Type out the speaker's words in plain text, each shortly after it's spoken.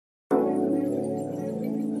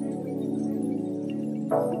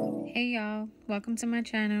Hey y'all, welcome to my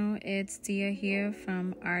channel. It's Dia here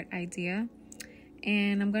from Art Idea,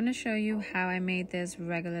 and I'm going to show you how I made this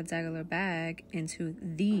regular bag into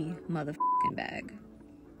the motherfucking bag.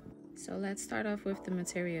 So let's start off with the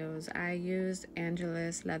materials. I used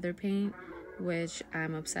Angelus leather paint, which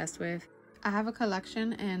I'm obsessed with. I have a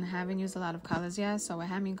collection and haven't used a lot of colors yet, so it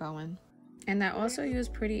had me going. And I also use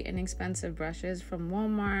pretty inexpensive brushes from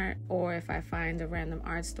Walmart, or if I find a random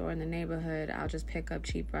art store in the neighborhood, I'll just pick up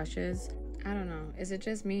cheap brushes. I don't know, is it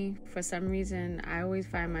just me? For some reason, I always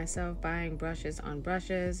find myself buying brushes on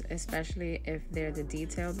brushes, especially if they're the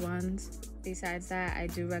detailed ones. Besides that, I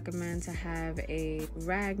do recommend to have a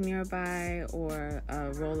rag nearby or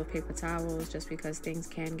a roll of paper towels just because things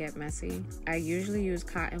can get messy. I usually use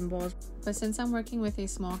cotton balls, but since I'm working with a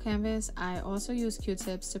small canvas, I also use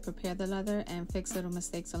Q-tips to prepare the leather and fix little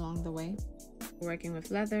mistakes along the way. Working with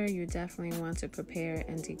leather, you definitely want to prepare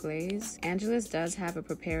and deglaze. Angelus does have a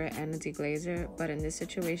preparer and a deglazer, but in this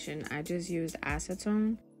situation, I just used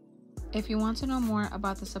acetone. If you want to know more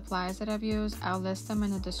about the supplies that I've used, I'll list them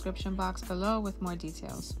in the description box below with more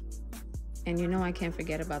details. And you know I can't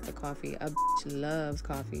forget about the coffee. A bitch loves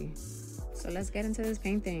coffee. So let's get into this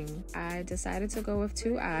painting. I decided to go with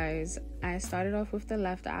two eyes. I started off with the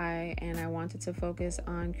left eye and I wanted to focus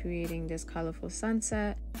on creating this colorful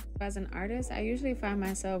sunset. As an artist, I usually find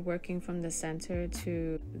myself working from the center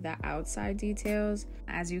to the outside details.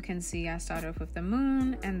 As you can see, I started off with the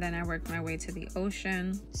moon and then I worked my way to the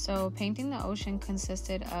ocean. So painting the ocean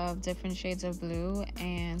consisted of different shades of blue,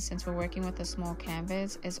 and since we're working with a small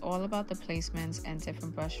canvas, it's all about the placements and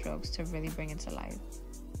different brush strokes to really bring it to life.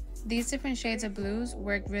 These different shades of blues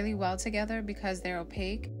work really well together because they're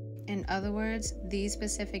opaque. In other words, these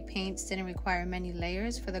specific paints didn't require many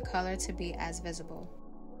layers for the color to be as visible.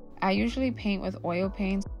 I usually paint with oil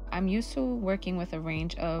paints. I'm used to working with a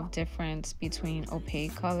range of difference between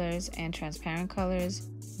opaque colors and transparent colors,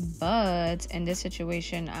 but in this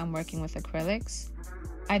situation, I'm working with acrylics.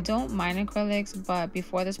 I don't mind acrylics, but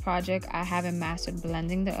before this project, I haven't mastered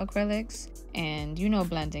blending the acrylics, and you know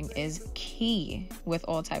blending is key with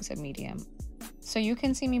all types of medium. So you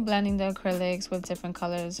can see me blending the acrylics with different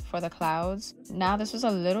colors for the clouds. Now this was a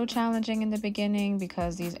little challenging in the beginning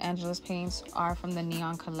because these Angelus paints are from the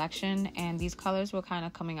Neon collection and these colors were kind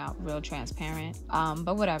of coming out real transparent.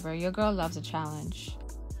 But whatever, your girl loves a challenge.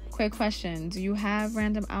 Quick question, do you have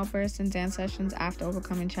random outbursts and dance sessions after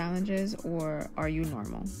overcoming challenges, or are you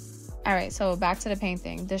normal? Alright, so back to the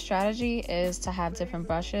painting. The strategy is to have different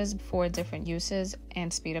brushes for different uses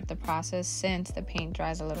and speed up the process since the paint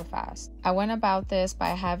dries a little fast. I went about this by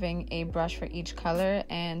having a brush for each color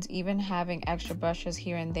and even having extra brushes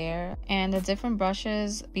here and there. And the different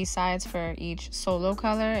brushes besides for each solo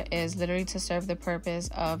color is literally to serve the purpose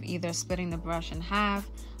of either splitting the brush in half,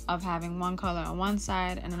 of having one color on one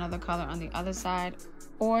side and another color on the other side,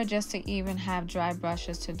 or just to even have dry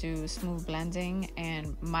brushes to do smooth blending.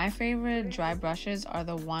 And my favorite dry brushes are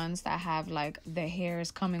the ones that have like the hairs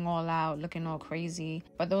coming all out, looking all crazy,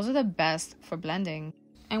 but those are the best for blending.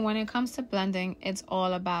 And when it comes to blending, it's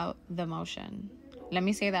all about the motion. Let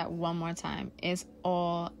me say that one more time. It's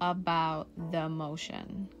all about the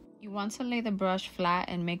motion. You want to lay the brush flat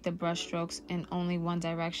and make the brush strokes in only one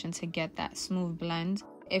direction to get that smooth blend.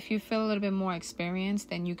 If you feel a little bit more experienced,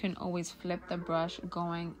 then you can always flip the brush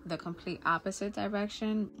going the complete opposite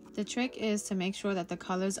direction. The trick is to make sure that the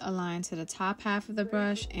colors align to the top half of the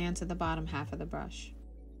brush and to the bottom half of the brush.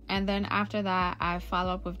 And then after that, I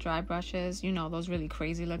follow up with dry brushes, you know, those really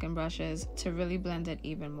crazy looking brushes, to really blend it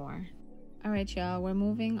even more. Alright y'all, we're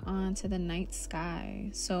moving on to the night sky.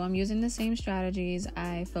 So I'm using the same strategies.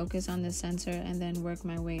 I focus on the center and then work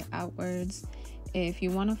my way outwards. If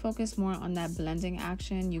you want to focus more on that blending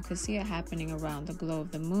action, you could see it happening around the glow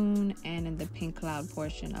of the moon and in the pink cloud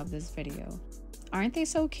portion of this video. Aren't they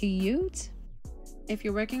so cute? If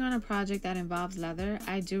you're working on a project that involves leather,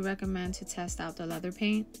 I do recommend to test out the leather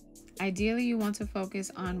paint. Ideally, you want to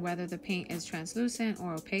focus on whether the paint is translucent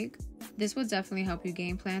or opaque. This will definitely help you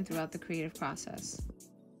game plan throughout the creative process.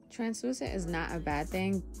 Translucent is not a bad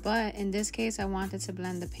thing, but in this case I wanted to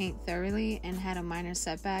blend the paint thoroughly and had a minor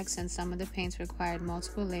setback since some of the paints required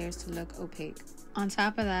multiple layers to look opaque. On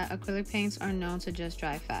top of that, acrylic paints are known to just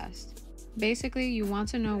dry fast. Basically, you want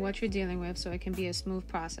to know what you're dealing with so it can be a smooth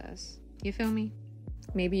process. You feel me?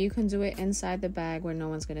 Maybe you can do it inside the bag where no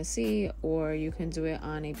one's gonna see, or you can do it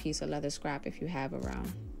on a piece of leather scrap if you have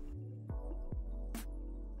around.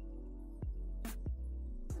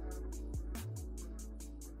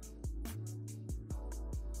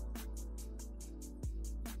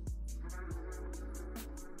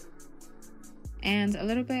 And a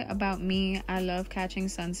little bit about me, I love catching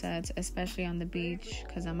sunsets, especially on the beach,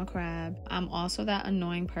 because I'm a crab. I'm also that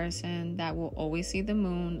annoying person that will always see the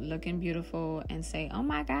moon looking beautiful and say, oh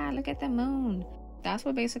my God, look at the moon. That's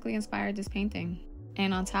what basically inspired this painting.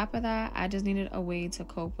 And on top of that, I just needed a way to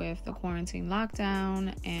cope with the quarantine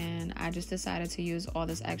lockdown, and I just decided to use all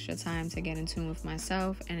this extra time to get in tune with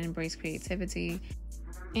myself and embrace creativity.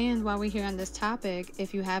 And while we're here on this topic,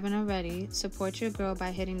 if you haven't already, support your girl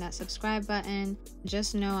by hitting that subscribe button.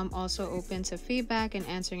 Just know I'm also open to feedback and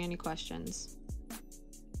answering any questions.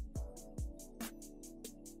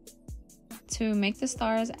 To make the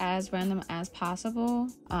stars as random as possible,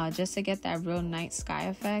 just to get that real night sky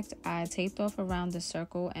effect, I taped off around the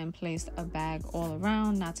circle and placed a bag all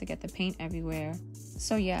around, not to get the paint everywhere.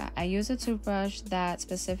 So yeah, I use a toothbrush that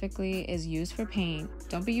specifically is used for paint.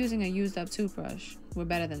 Don't be using a used up toothbrush. We're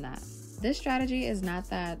better than that. This strategy is not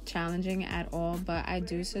that challenging at all, but I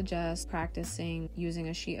do suggest practicing using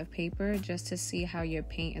a sheet of paper just to see how your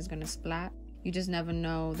paint is going to splat. You just never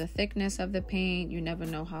know the thickness of the paint. You never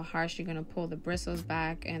know how harsh you're going to pull the bristles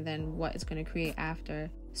back and then what it's going to create after.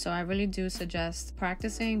 So I really do suggest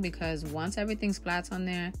practicing, because once everything splats on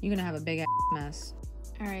there, you're going to have a big ass mess.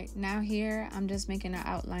 Alright, now here I'm just making an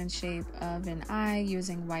outline shape of an eye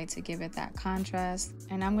using white to give it that contrast.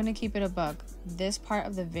 And I'm going to keep it a buck. This part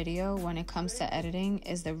of the video, when it comes to editing,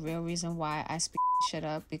 is the real reason why I speed shit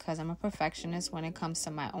up, because I'm a perfectionist when it comes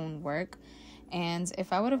to my own work. And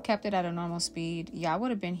if I would have kept it at a normal speed, y'all would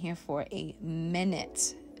have been here for a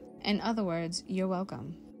minute. In other words, you're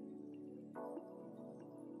welcome.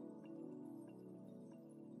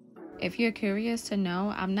 If you're curious to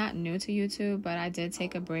know, I'm not new to YouTube, but I did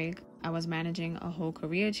take a break. I was managing a whole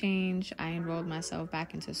career change. I enrolled myself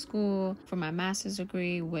back into school for my master's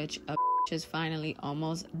degree, which is finally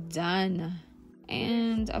almost done.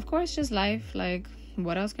 And of course, just life. Like,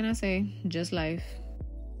 what else can I say? Just life.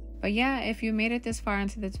 But yeah, if you made it this far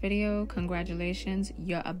into this video, congratulations.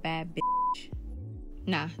 You're a bad bitch.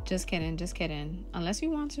 Nah, just kidding. Unless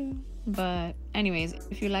you want to. But anyways,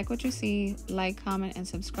 if you like what you see, like, comment, and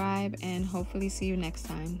subscribe, and hopefully see you next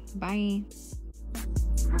time. Bye.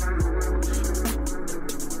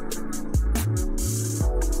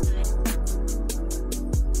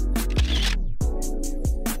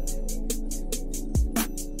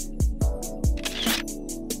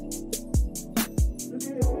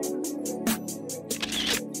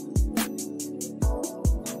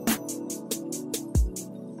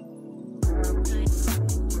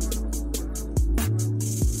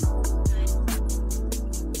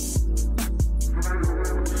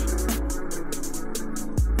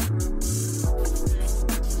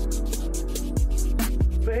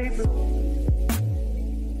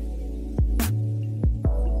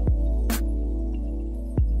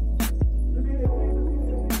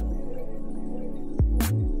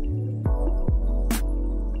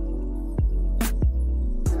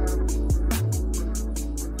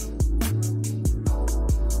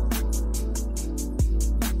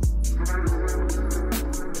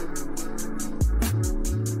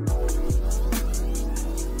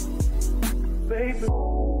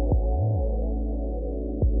 Baby.